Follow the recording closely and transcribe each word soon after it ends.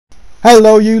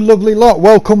Hello you lovely lot,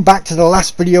 welcome back to the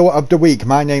last video of the week.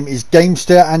 My name is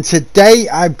Gamester and today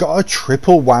I've got a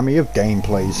triple whammy of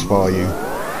gameplays for you.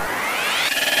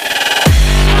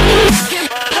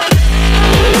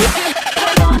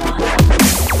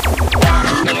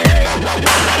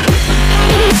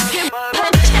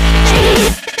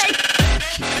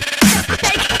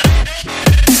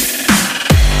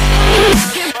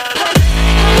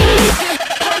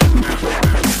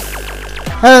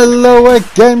 Hello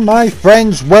again my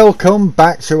friends, welcome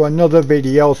back to another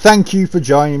video. Thank you for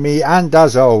joining me and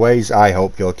as always I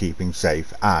hope you're keeping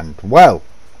safe and well.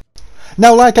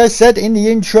 Now like I said in the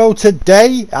intro,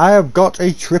 today I have got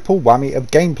a triple whammy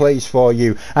of gameplays for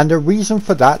you, and the reason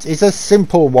for that is a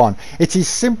simple one. It is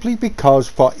simply because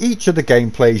for each of the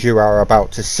gameplays you are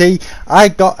about to see, I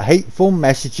got hateful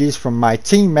messages from my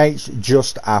teammates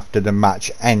just after the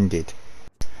match ended.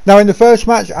 Now in the first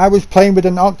match I was playing with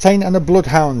an Octane and a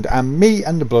Bloodhound, and me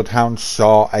and the Bloodhound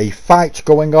saw a fight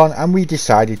going on and we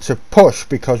decided to push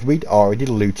because we'd already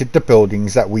looted the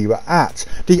buildings that we were at.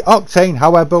 The Octane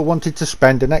however wanted to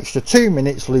spend an extra 2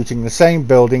 minutes looting the same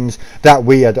buildings that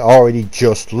we had already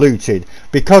just looted.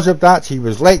 Because of that he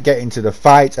was late getting to the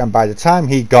fight, and by the time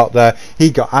he got there he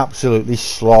got absolutely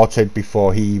slaughtered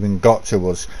before he even got to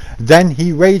us. Then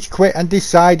he rage quit and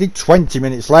decided 20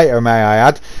 minutes later may I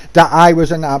add that I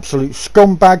was an absolute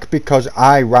scumbag because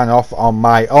I ran off on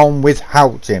my own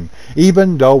without him,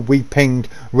 even though we pinged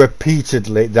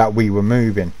repeatedly that we were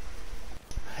moving.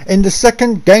 In the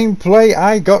second gameplay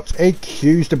I got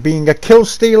accused of being a kill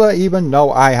stealer, even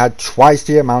though I had twice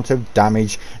the amount of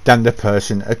damage than the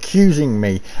person accusing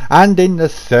me. And in the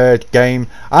third game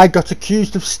I got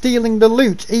accused of stealing the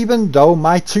loot, even though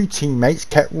my two teammates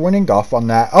kept running off on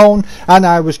their own and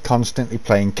I was constantly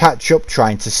playing catch up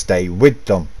trying to stay with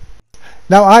them.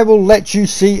 Now I will let you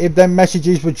see if them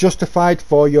messages were justified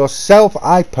for yourself.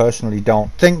 I personally don't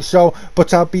think so,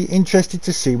 but I'll be interested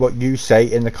to see what you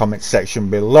say in the comment section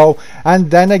below.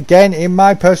 And then again, in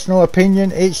my personal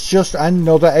opinion, it's just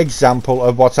another example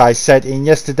of what I said in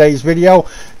yesterday's video,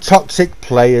 toxic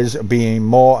players being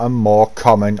more and more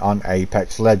common on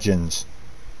Apex Legends.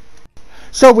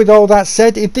 So with all that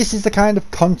said, if this is the kind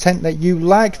of content that you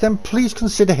like, then please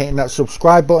consider hitting that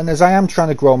subscribe button, as I am trying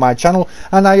to grow my channel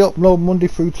and I upload Monday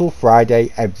through till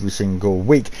Friday every single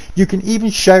week. You can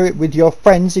even share it with your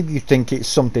friends if you think it's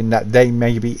something that they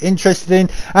may be interested in,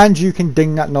 and you can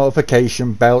ding that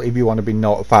notification bell if you want to be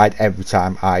notified every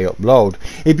time I upload.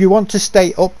 If you want to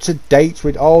stay up to date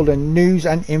with all the news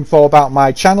and info about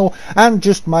my channel and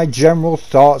just my general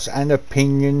thoughts and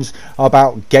opinions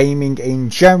about gaming in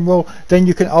general, then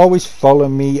you can always follow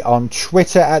me on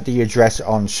Twitter at the address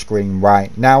on screen right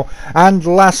now. And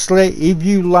lastly, if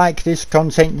you like this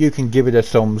content you can give it a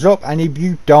thumbs up, and if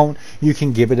you don't you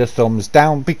can give it a thumbs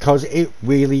down, because it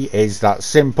really is that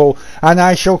simple. And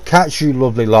I shall catch you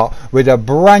lovely lot with a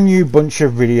brand new bunch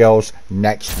of videos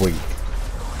next week.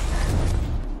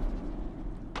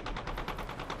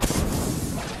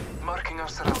 Marking our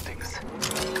surroundings.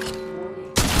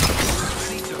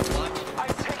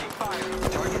 I'm taking fire.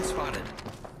 Target spotted.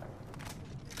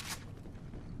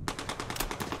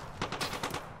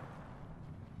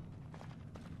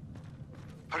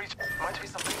 Might be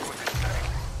something good to say.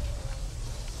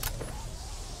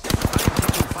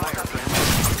 Fire,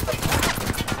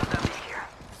 here.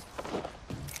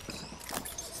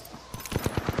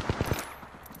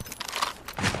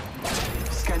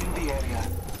 Scanning the area.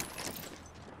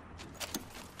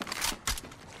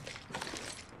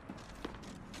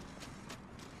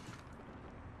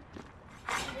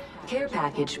 Care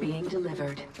package being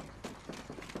delivered.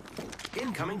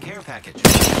 Incoming care package.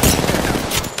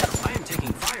 I am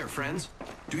taking fire, friends.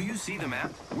 Do you see the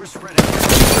map? We're spread out.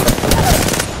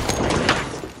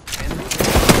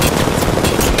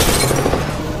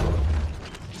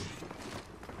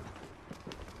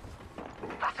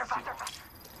 Faster, faster, faster.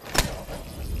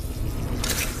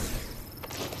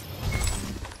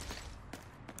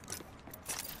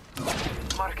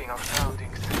 Marking our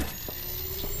surroundings.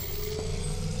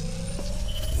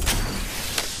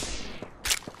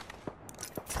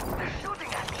 They're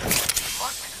shooting at me.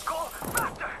 Must go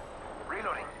faster.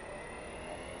 Reloading.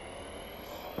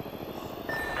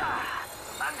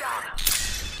 I'm down.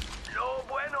 No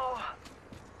bueno.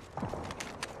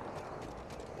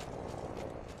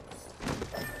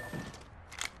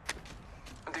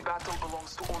 The battle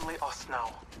belongs to only us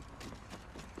now.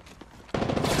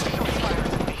 Shots fired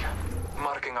at me.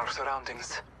 Marking our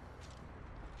surroundings.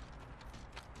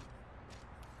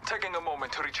 Taking a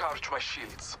moment to recharge my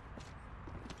shields.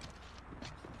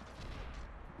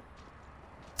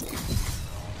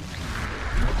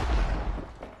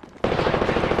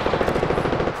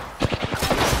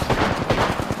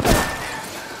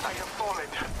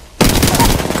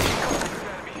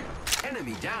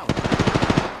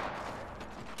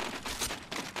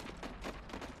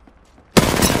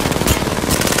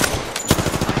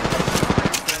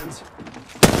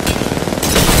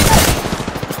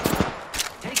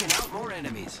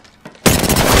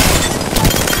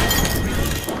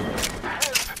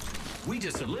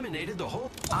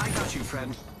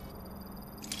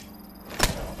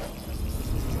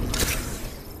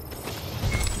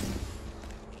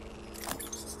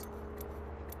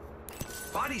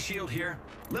 Body shield here.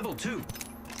 Level 2.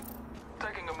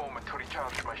 Taking a moment to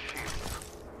recharge my shields.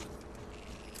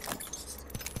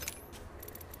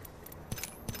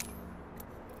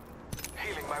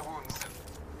 Healing my wounds.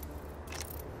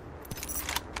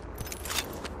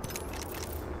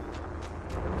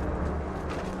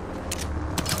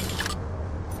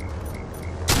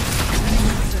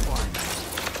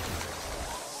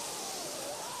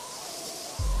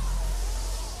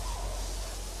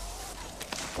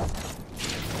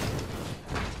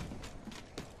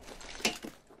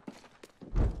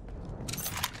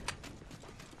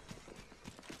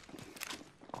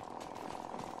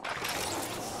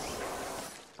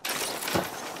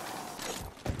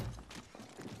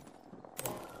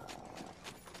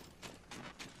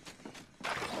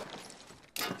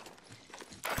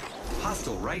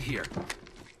 Hostile right here.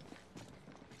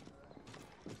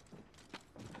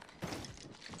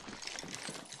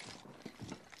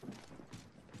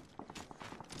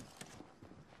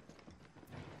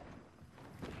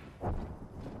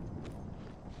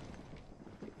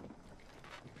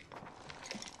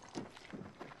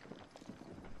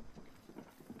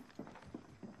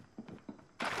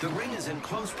 The ring is in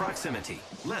close proximity.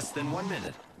 Less than 1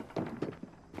 minute.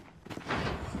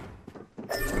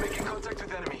 Making contact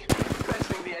with enemy.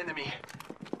 Battling the enemy.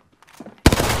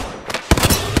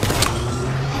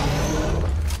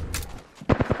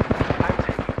 I'm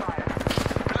taking fire.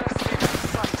 Bless me with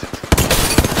sight.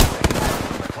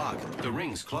 The clock. The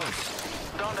ring's close.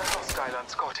 Down the hostile on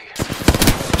Scotty.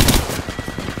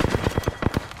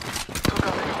 Took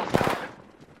out a hostile.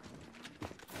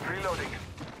 Reloading.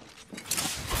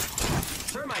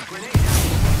 Thermite grenade.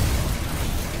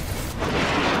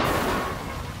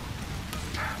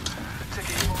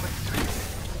 Taking a moment to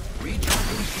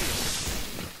Recharging shield.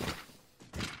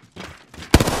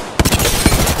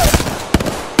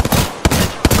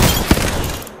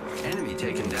 Enemy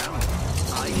taken down.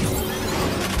 I killed an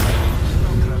enemy.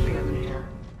 trap the enemy here.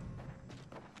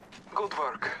 Good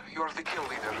work. You're the kill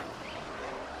leader.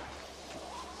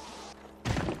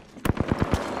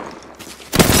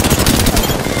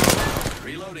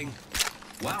 Reloading.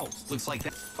 Wow, looks like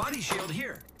that. Body shield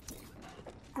here.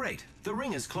 Great. The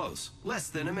ring is close. Less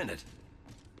than a minute.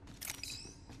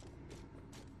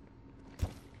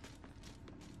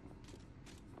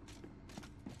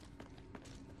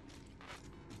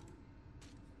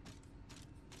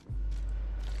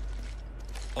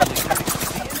 Only 30.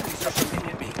 The enemies are shooting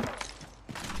at me.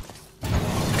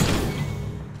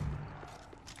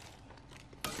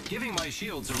 Giving my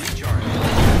shields a recharge.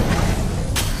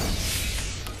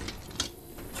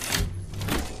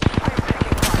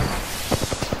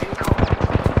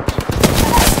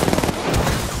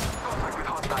 Contact with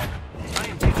hostile. I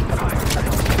am taking fire.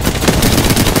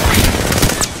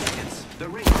 Seconds. The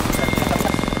ring.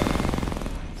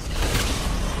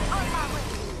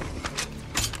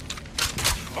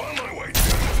 On my way.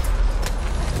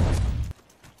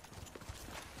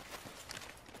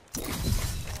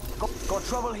 Got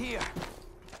trouble here.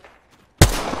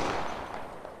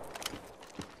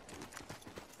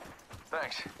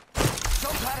 Thanks.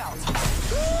 Jump that out.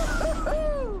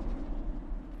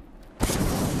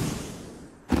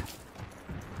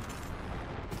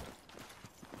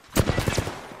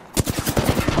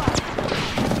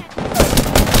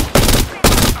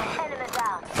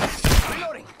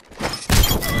 Reloading.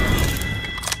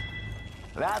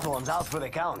 That one's out for the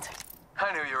count.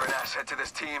 I knew you were an asset to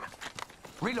this team.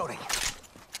 Reloading.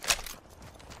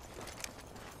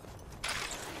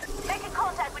 Making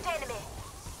contact with enemy.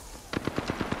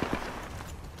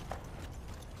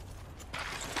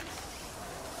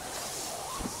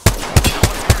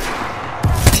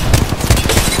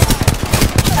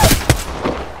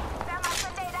 Thermite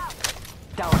grenade out.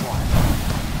 Down one.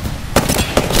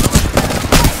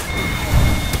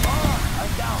 Oh,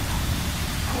 I'm down.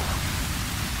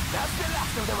 That's the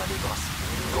last of them, amigos.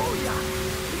 Oh yeah.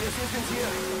 The assistant's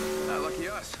here. Lucky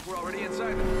us. We're already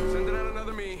inside them. Sending out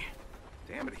another me.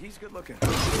 Damn it, he's good looking.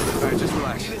 Alright, just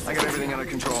relax. I got everything under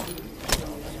control.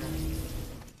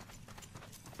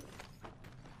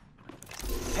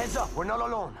 Heads up, we're not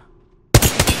alone.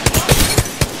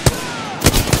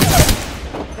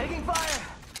 Taking fire.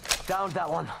 Down that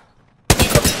one.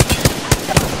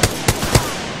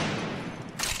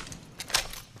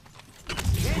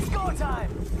 It's go time.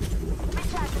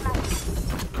 Recharge the mag.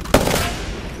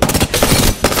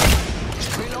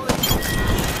 Reloading.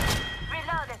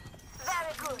 Reloaded.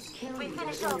 Very good. We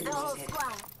finished off the whole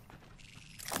squad.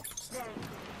 Very good.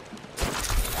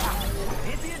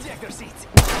 Hit the ejector seat.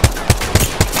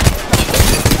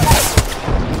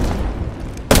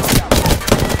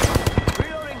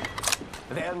 Reloading.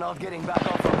 They're not getting back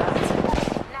up from that.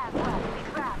 Last one.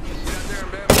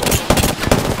 staring bad.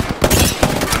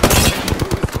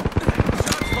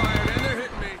 Shots fired, and they're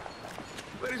hitting me.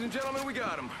 Ladies and gentlemen, we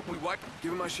got him. We wipe.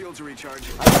 Giving my shields a recharge.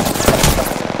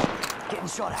 Getting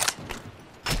shot at.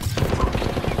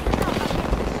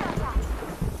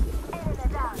 Enemy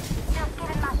down. Just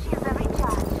giving my shields a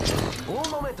recharge. Un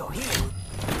momento, heal.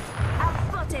 I'm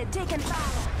spotted. Taking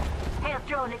fire. Hail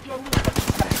drone if you need it.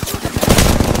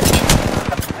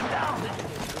 I'm down.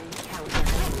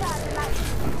 Recharge light.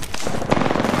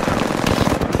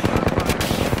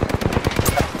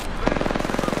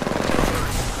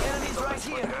 Enemies right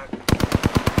here.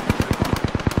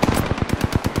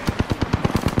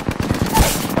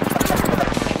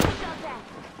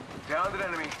 Downed an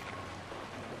enemy.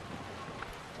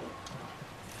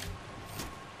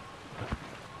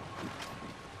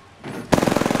 Hit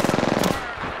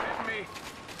me.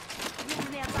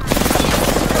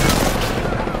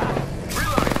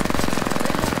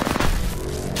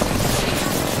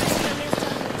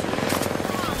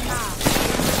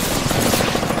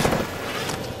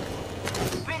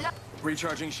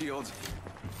 Recharging shields.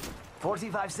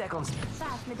 45 seconds.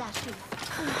 Fast with that shield.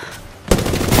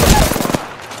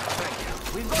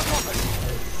 We've got open.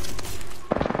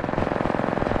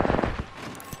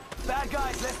 Bad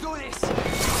guys, let's do this.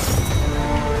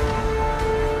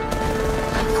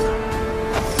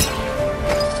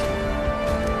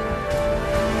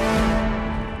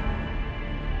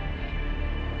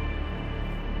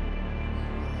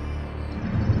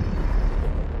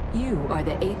 You are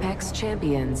the Apex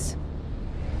Champions.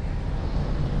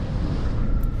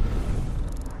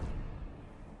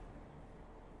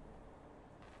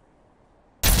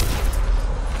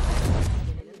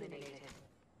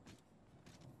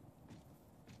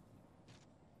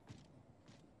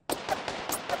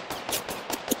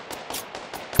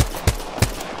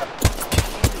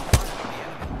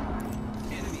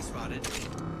 Enemy spotted.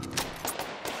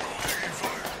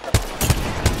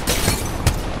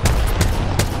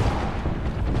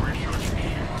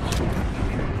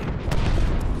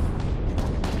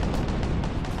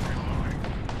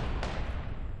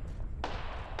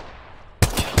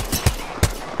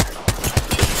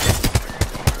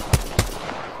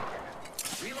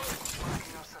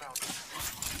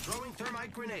 Throwing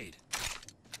thermite grenade.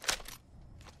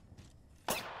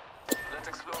 Let's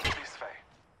explore this way.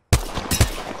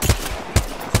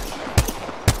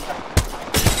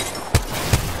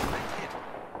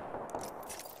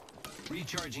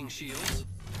 Recharging shields.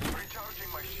 Recharging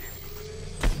my shield.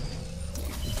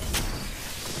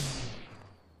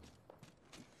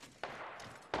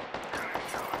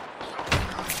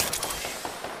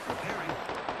 Repairing.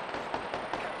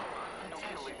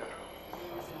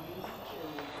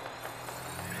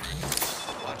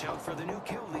 Watch out for the new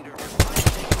kill leader.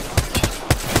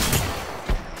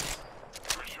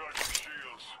 Recharging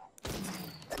shields.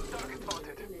 Target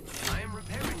spotted. I am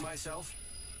repairing myself.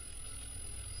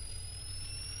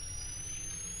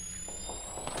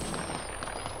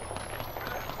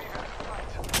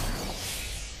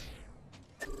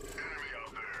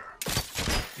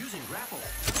 Using grapple.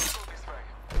 Go this way.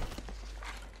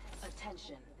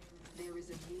 Attention. There is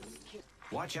a new kill.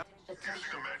 Watch out.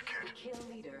 Attention. The kill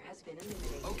leader has been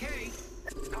eliminated. Okay.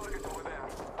 Target over there.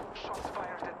 Shots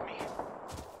fired at me.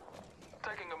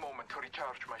 Taking a moment to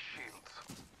recharge my shields.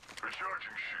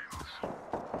 Recharging shields.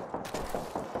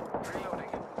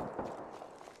 Reloading.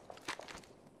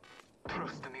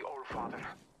 Trust in the All-Father.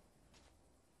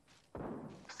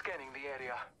 Scanning the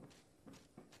area.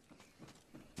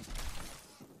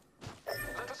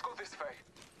 Let us go this way.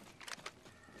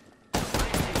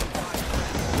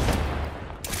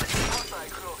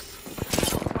 Outside close.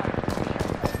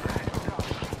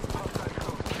 Outside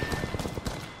close.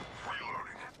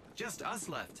 Reloading. Just us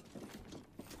left.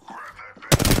 Grab that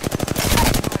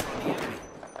Fire on the enemy.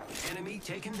 Enemy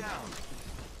taken down.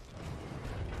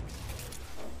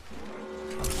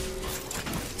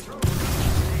 Throw a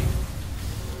grenade.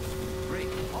 Great.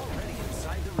 Already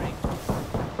inside the ring.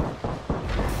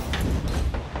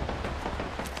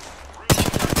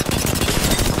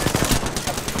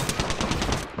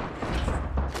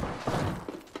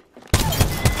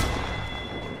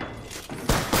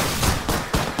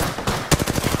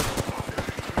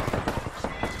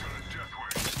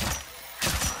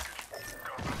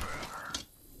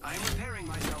 I am repairing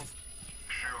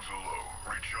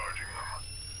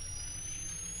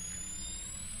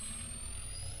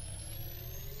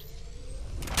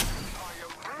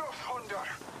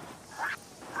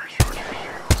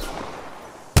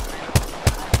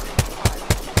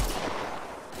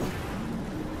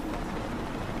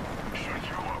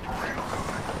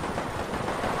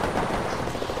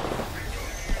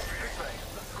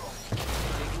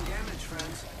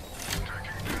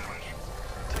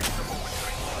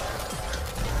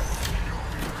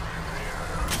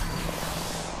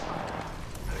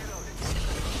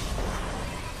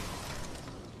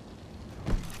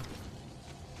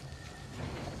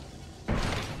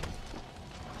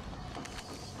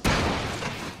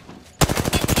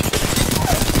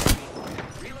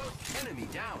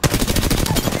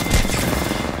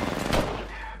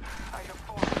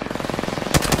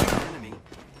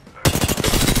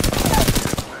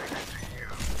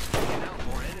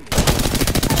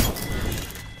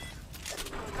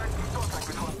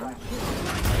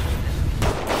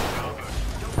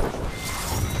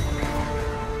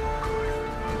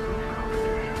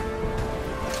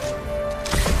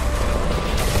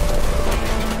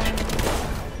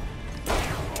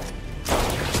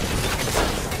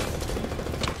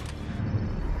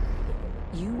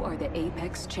the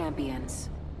Apex Champions.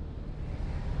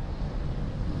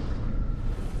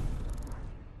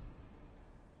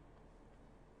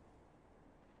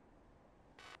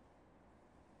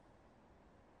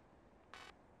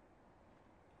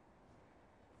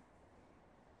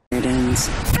 It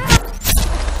ends.